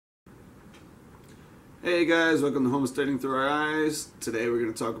Hey guys, welcome to Homesteading Through Our Eyes. Today we're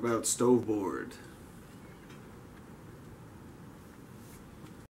going to talk about stove board.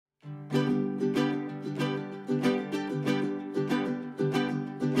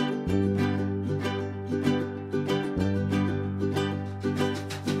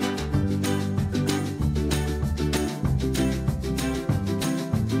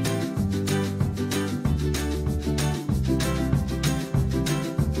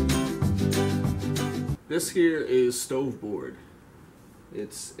 This here is stove board.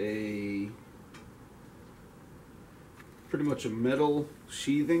 It's pretty much a metal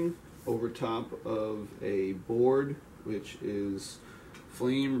sheathing over top of a board which is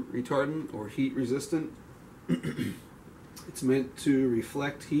flame retardant or heat resistant. It's meant to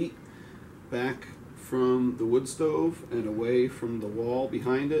reflect heat back from the wood stove and away from the wall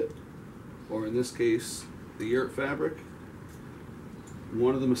behind it, or in this case the yurt fabric.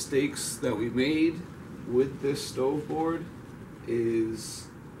 One of the mistakes that we made with this stove board is,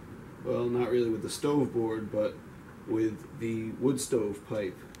 well, not really with the stove board, but with the wood stove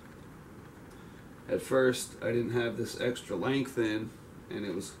pipe. At first I didn't have this extra length in, and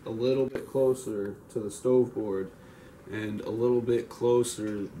it was a little bit closer to the stove board and a little bit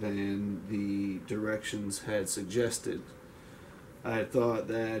closer than the directions had suggested. I thought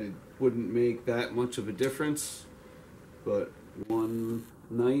that it wouldn't make that much of a difference, but one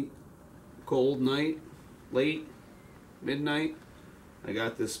night, cold night, late midnight, I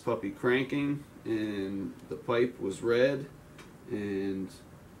got this puppy cranking and the pipe was red and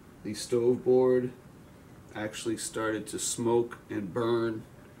the stove board actually started to smoke and burn.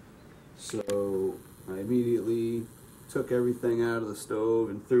 So I immediately took everything out of the stove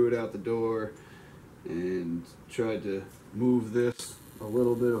and threw it out the door and tried to move this a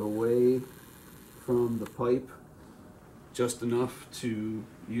little bit away from the pipe, just enough to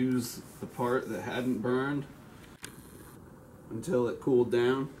use the part that hadn't burned until it cooled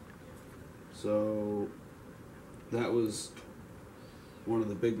down. So that was one of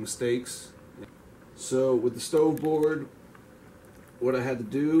the big mistakes. So with the stove board, what I had to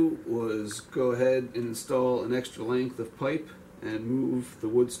do was go ahead and install an extra length of pipe and move the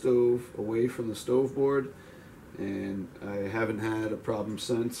wood stove away from the stove board, and I haven't had a problem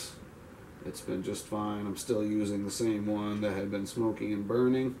since. It's been just fine. I'm still using the same one that had been smoking and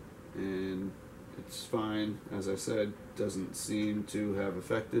burning, and it's fine. As I said, doesn't seem to have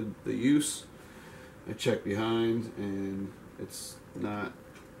affected the use. I checked behind and it's not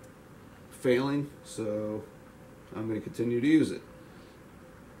failing, so I'm going to continue to use it.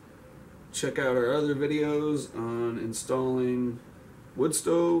 Check out our other videos on installing wood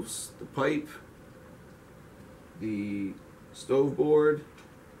stoves, the pipe, the stove board,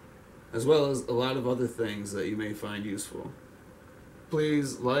 as well as a lot of other things that you may find useful.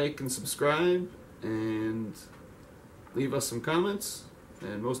 Please like and subscribe and leave us some comments,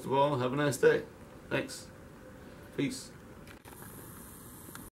 and most of all, have a nice day. Thanks. Peace.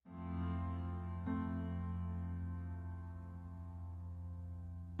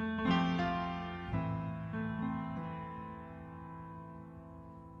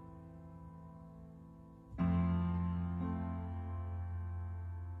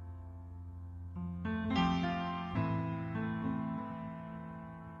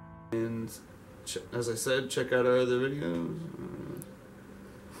 And as I said, check out our other videos.